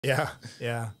Yeah,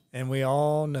 yeah. And we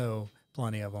all know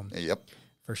plenty of them Yep.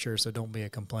 for sure. So don't be a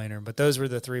complainer. But those were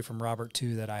the three from Robert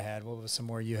too that I had. What was some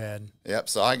more you had? Yep.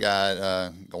 So I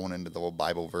got going into the little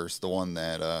Bible verse, the one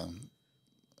that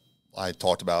I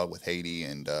talked about with Haiti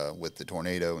and with the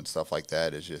tornado and stuff like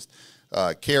that is just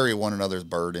carry one another's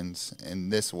burdens. In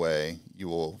this way, you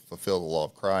will fulfill the law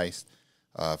of Christ.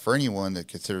 For anyone that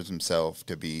considers himself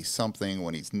to be something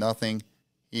when he's nothing,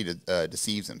 he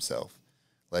deceives himself.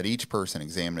 Let each person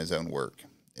examine his own work,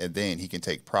 and then he can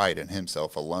take pride in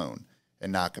himself alone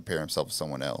and not compare himself to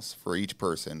someone else. For each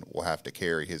person will have to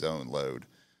carry his own load.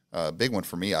 Big one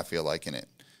for me, I feel like, in it.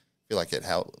 I feel like it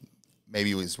how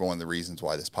maybe it was one of the reasons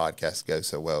why this podcast goes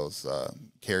so well is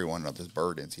carry one another's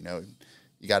burdens. You know,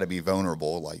 you got to be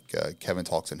vulnerable, like Kevin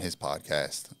talks in his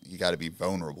podcast. You got to be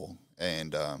vulnerable,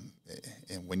 and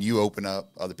when you open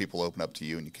up, other people open up to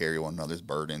you, and you carry one another's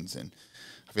burdens. And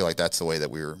I feel like that's the way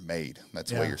that we were made. That's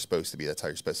the way you're supposed to be. That's how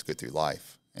you're supposed to go through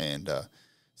life. And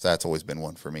so that's always been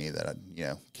one for me that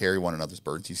carry one another's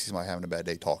burdens. You see somebody having a bad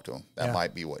day, talk to them. That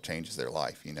might be what changes their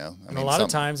life. You know, I mean, a lot of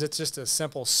times it's just a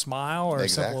simple smile or a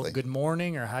simple good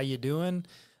morning or how you doing.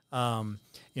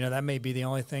 That may be the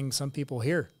only thing some people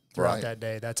hear throughout that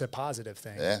day. That's a positive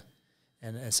thing. Yeah.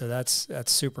 And so that's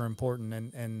super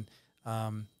important. And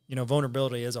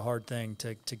vulnerability is a hard thing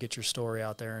to get your story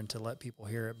out there and to let people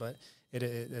hear it, but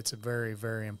it's a very,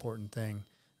 very important thing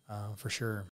for sure.